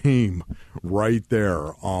one name right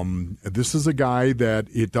there. This is a guy that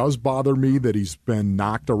it does bother me that he's been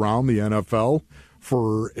knocked around the NFL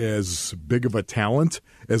for as big of a talent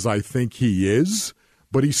as I think he is.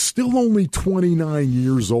 But he's still only 29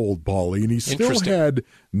 years old, Paulie, and he still had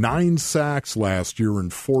 9 sacks last year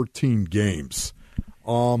in 14 games.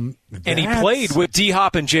 And he played with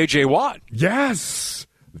D-Hop and J.J. Watt. Yes.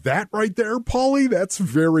 That right there, Paulie, that's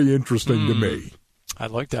very interesting to me. I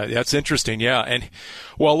like that. That's interesting, yeah. And,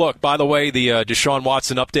 well, look, by the way, the Deshaun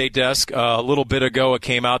Watson update desk, a little bit ago it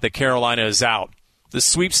came out that Carolina is out. The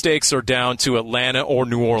sweepstakes are down to Atlanta or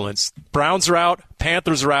New Orleans. Browns are out.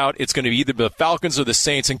 Panthers are out. It's going to be either the Falcons or the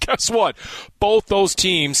Saints. And guess what? Both those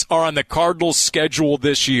teams are on the Cardinals' schedule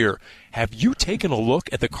this year. Have you taken a look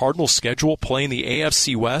at the Cardinals' schedule playing the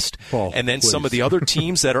AFC West? And then some of the other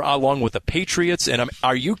teams that are along with the Patriots? And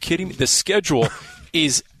are you kidding me? The schedule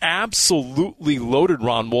is absolutely loaded,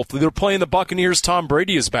 Ron Wolf. They're playing the Buccaneers. Tom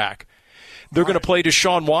Brady is back. They're going to play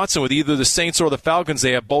Deshaun Watson with either the Saints or the Falcons.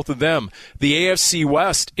 They have both of them. The AFC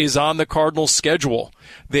West is on the Cardinals' schedule.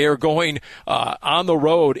 They are going on the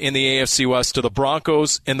road in the AFC West to the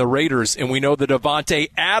Broncos and the Raiders. And we know the Davante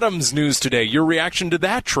Adams news today. Your reaction to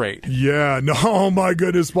that trade? Yeah, no, oh my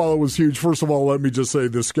goodness, Paul, it was huge. First of all, let me just say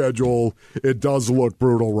the schedule, it does look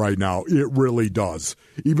brutal right now. It really does.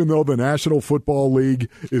 Even though the National Football League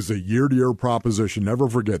is a year-to-year proposition, never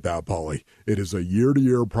forget that, Paulie. It is a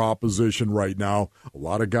year-to-year proposition right now. A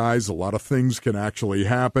lot of guys, a lot of things can actually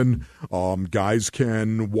happen. Guys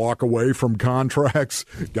can walk away from contracts.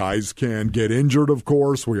 Guys can get injured, of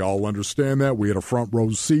course. We all understand that. We had a front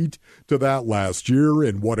row seat to that last year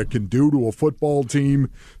and what it can do to a football team.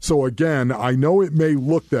 So, again, I know it may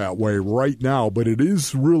look that way right now, but it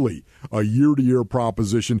is really a year-to-year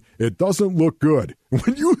proposition. It doesn't look good.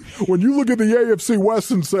 When you look at the AFC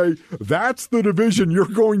West and say, that's the division you're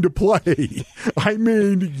going to play, I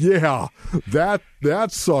mean, yeah,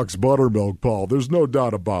 that sucks buttermilk, Paul. There's no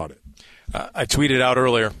doubt about it. I tweeted out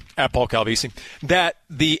earlier, at Paul Calvisi, that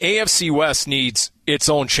the AFC West needs its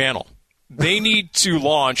own channel. They need to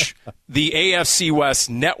launch the AFC West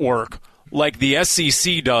Network like the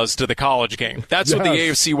SEC does to the college game. That's what the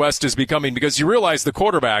AFC West is becoming, because you realize the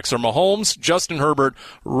quarterbacks are Mahomes, Justin Herbert,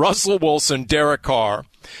 Russell Wilson, Derek Carr.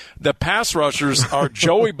 The pass rushers are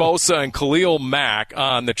Joey Bosa and Khalil Mack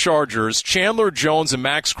on the Chargers, Chandler Jones and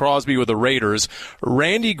Max Crosby with the Raiders,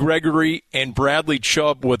 Randy Gregory and Bradley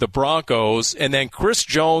Chubb with the Broncos, and then Chris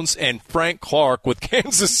Jones and Frank Clark with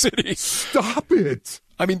Kansas City. Stop it.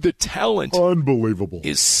 I mean, the talent unbelievable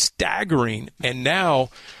is staggering. And now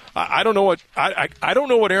I don't know what I don't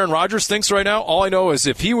know what Aaron Rodgers thinks right now. All I know is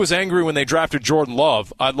if he was angry when they drafted Jordan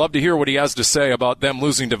Love, I'd love to hear what he has to say about them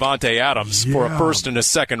losing Davante Adams for a first and a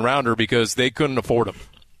second rounder because they couldn't afford him.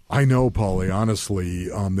 I know, Paulie. Honestly,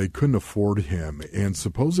 they couldn't afford him. And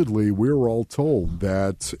supposedly we were all told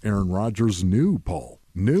that Aaron Rodgers knew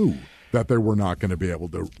that they were not going to be able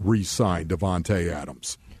to re-sign Davante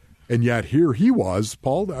Adams. And yet here he was.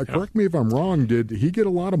 Paul, correct me if I'm wrong, did he get a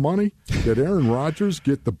lot of money? Did Aaron Rodgers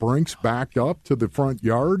get the Brinks backed up to the front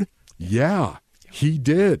yard? Yeah, he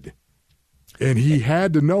did. And he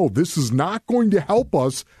had to know this is not going to help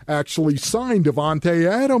us actually sign Davante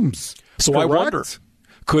Adams. So correct? I wonder,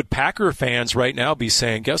 could Packer fans right now be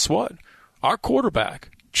saying, guess what? Our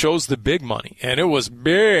quarterback chose the big money, and it was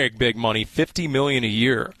big, big money, $50 million a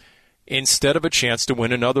year, instead of a chance to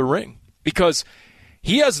win another ring. Because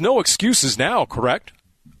he has no excuses now, correct?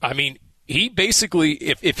 I mean, he basically,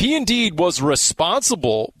 if he indeed was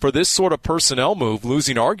responsible for this sort of personnel move,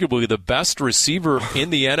 losing arguably the best receiver in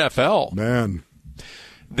the NFL,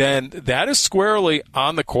 then that is squarely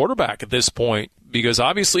on the quarterback at this point, because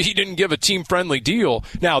obviously he didn't give a team-friendly deal.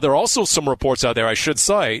 Now, there are also some reports out there, I should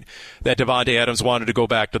cite, that Davante Adams wanted to go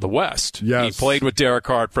back to the West. Yes. He played with Derek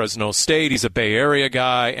Carr at Fresno State. He's a Bay Area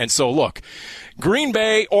guy. And so, look, Green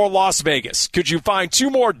Bay or Las Vegas, could you find two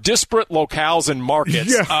more disparate locales and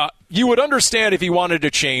markets? Yeah. You would understand if he wanted to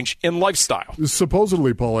change in lifestyle.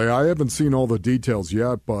 Supposedly, Paulie, I haven't seen all the details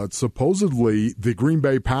yet, but supposedly the Green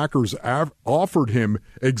Bay Packers offered him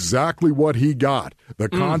exactly what he got, the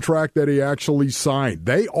contract that he actually signed.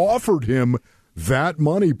 They offered him that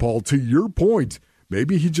money, Paul. To your point,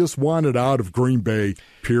 maybe he just wanted out of Green Bay,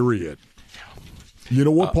 period. You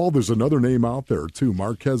know what, Paul? There's another name out there, too,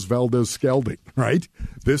 Marquez Valdes-Scantling, right?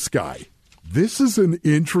 This guy. This is an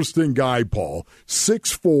interesting guy, Paul.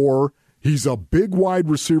 6'4", he's a big wide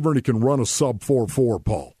receiver, and he can run a sub-4.4,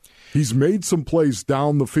 Paul. He's made some plays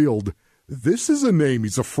down the field. This is a name.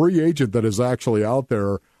 He's a free agent that is actually out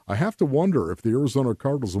there. I have to wonder if the Arizona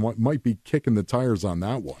Cardinals might be kicking the tires on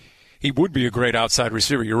that one. He would be a great outside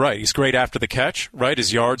receiver. You're right. He's great after the catch, right?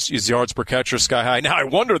 His yards per catch are sky high. Now, I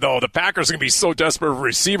wonder, though, the Packers are going to be so desperate for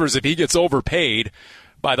receivers if he gets overpaid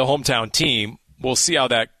by the hometown team. We'll see how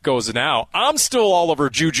that goes now. I'm still all over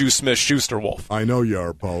Juju Smith-Schuster, Wolf. I know you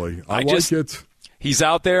are, Paulie. I like it. He's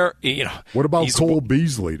out there. What about Cole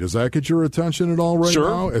Beasley? Does that get your attention at all right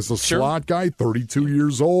now? As a slot guy, 32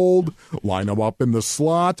 years old, line him up in the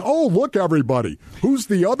slot. Oh, look, everybody. Who's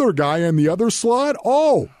the other guy in the other slot?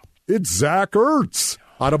 Oh, it's Zach Ertz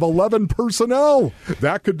out of 11 personnel.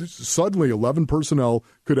 That could suddenly, 11 personnel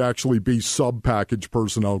could actually be sub-package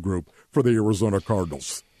personnel group for the Arizona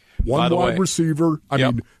Cardinals. One wide receiver,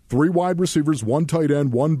 three wide receivers, one tight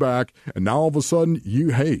end, one back, and now all of a sudden,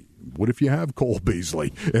 what if you have Cole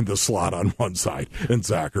Beasley in the slot on one side and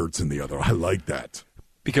Zach Ertz in the other? I like that.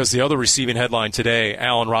 Because the other receiving headline today,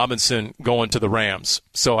 Allen Robinson going to the Rams.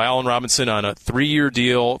 So Allen Robinson on a 3-year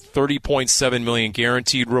deal, $30.7 million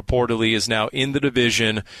guaranteed reportedly, is now in the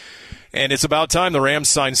division. And it's about time the Rams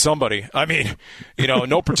signed somebody. I mean,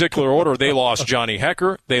 no particular order. They lost Johnny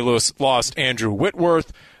Hecker. They lost Andrew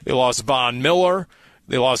Whitworth. They lost Von Miller.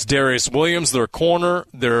 They lost Darius Williams, their corner.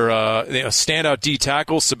 Their standout D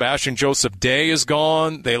tackle, Sebastian Joseph Day, is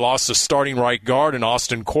gone. They lost a starting right guard in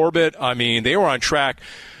Austin Corbett. I mean, they were on track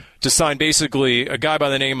to sign basically a guy by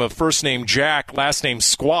the name of first name Jack, last name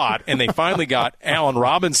Squad, and they finally got Allen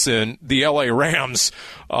Robinson, the L.A. Rams.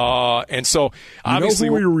 And so, obviously...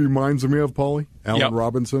 You know who he reminds me of, Paulie? Allen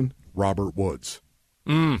Robinson? Robert Woods.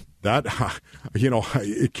 That,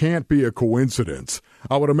 it can't be a coincidence.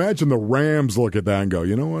 I would imagine the Rams look at that and go,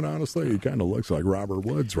 you know what, honestly, he kind of looks like Robert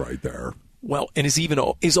Woods right there. Well, and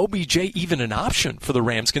is OBJ even an option for the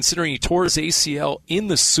Rams, considering he tore his ACL in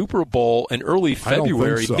the Super Bowl in early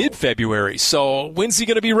February, mid-February? So when's he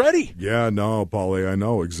going to be ready? Yeah, no, Paulie, I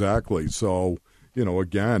know, exactly. So,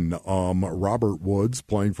 again, Robert Woods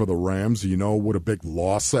playing for the Rams, what a big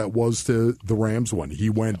loss that was to the Rams when he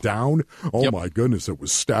went down. Oh, my goodness, it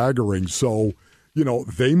was staggering. So,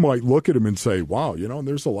 they might look at him and say, wow,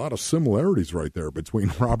 there's a lot of similarities right there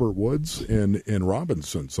between Robert Woods and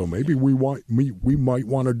Robinson. So maybe we might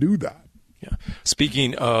want to do that. Yeah.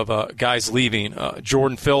 Speaking of guys leaving,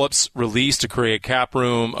 Jordan Phillips released to create cap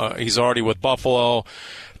room. He's already with Buffalo.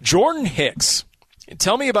 Jordan Hicks.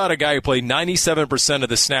 Tell me about a guy who played 97% of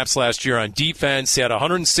the snaps last year on defense. He had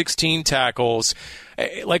 116 tackles.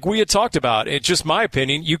 Like we had talked about, it's just my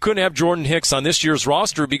opinion, you couldn't have Jordan Hicks on this year's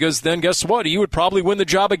roster because then guess what? He would probably win the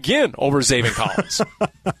job again over Zaven Collins.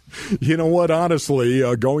 You know what? Honestly,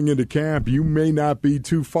 going into camp, you may not be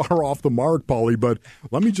too far off the mark, Paulie, but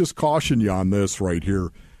let me just caution you on this right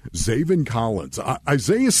here. Zaven Collins,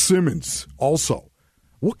 Isaiah Simmons also.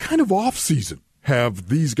 What kind of offseason have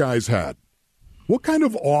these guys had? What kind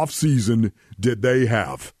of offseason did they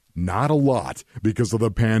have? Not a lot because of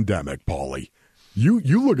the pandemic, Paulie. You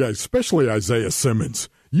look at, especially Isaiah Simmons,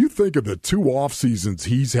 you think of the 2 off seasons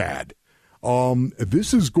he's had.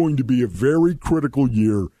 This is going to be a very critical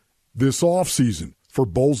year this off season for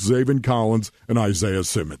both Zaven Collins and Isaiah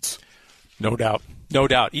Simmons. No doubt. No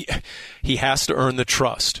doubt. He has to earn the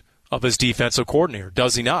trust of his defensive coordinator,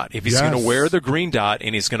 does he not? If he's going to wear the green dot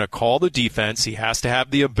and he's going to call the defense, he has to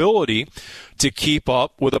have the ability to keep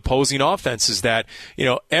up with opposing offenses that,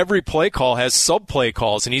 every play call has sub-play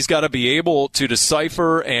calls, and he's got to be able to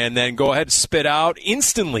decipher and then go ahead and spit out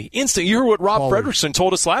instantly. You heard what Rob Fredrickson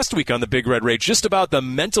told us last week on the Big Red Rage, just about the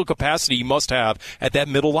mental capacity he must have at that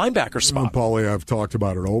middle linebacker spot. Paulie, I've talked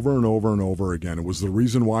about it over and over and over again. It was the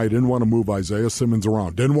reason why I didn't want to move Isaiah Simmons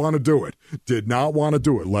around. Didn't want to do it. Did not want to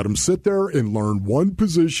do it. Let him sit there and learn one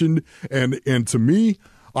position, and to me,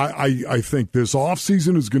 I think this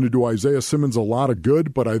offseason is going to do Isaiah Simmons a lot of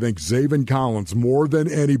good, but I think Zaven Collins, more than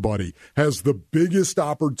anybody, has the biggest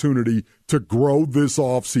opportunity to grow this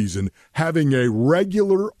offseason, having a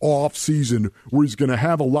regular offseason where he's going to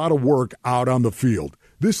have a lot of work out on the field.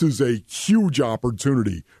 This is a huge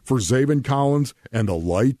opportunity for Zaven Collins and the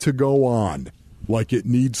light to go on like it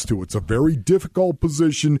needs to. It's a very difficult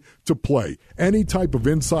position to play. Any type of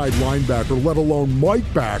inside linebacker, let alone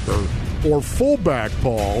Mike backer or fullback,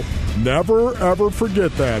 Paul. Never, ever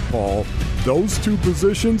forget that, Paul. Those 2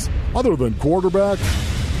 positions, other than quarterback,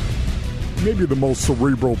 maybe the most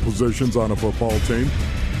cerebral positions on a football team.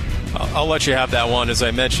 I'll let you have that one. As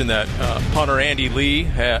I mentioned, that punter Andy Lee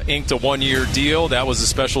inked a 1-year deal. That was the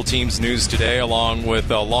special teams news today, along with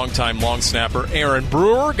longtime long snapper Aaron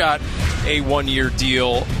Brewer got a 1-year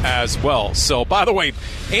deal as well. So, by the way,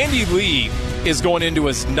 Andy Lee is going into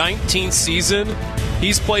his 19th season.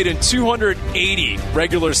 He's played in 280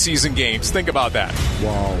 regular season games. Think about that.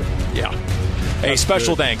 Wow. Yeah. Hey,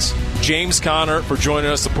 special thanks, James Conner, for joining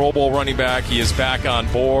us, the Pro Bowl running back. He is back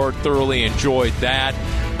on board. Thoroughly enjoyed that.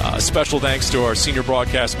 Special thanks to our senior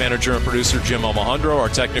broadcast manager and producer, Jim Almohandro, our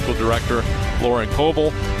technical director, Lauren Coble.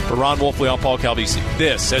 For Ron Wolfley, I'm Paul Calvisi.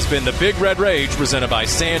 This has been the Big Red Rage, presented by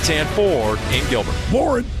Santan Ford in Gilbert.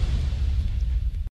 Lauren.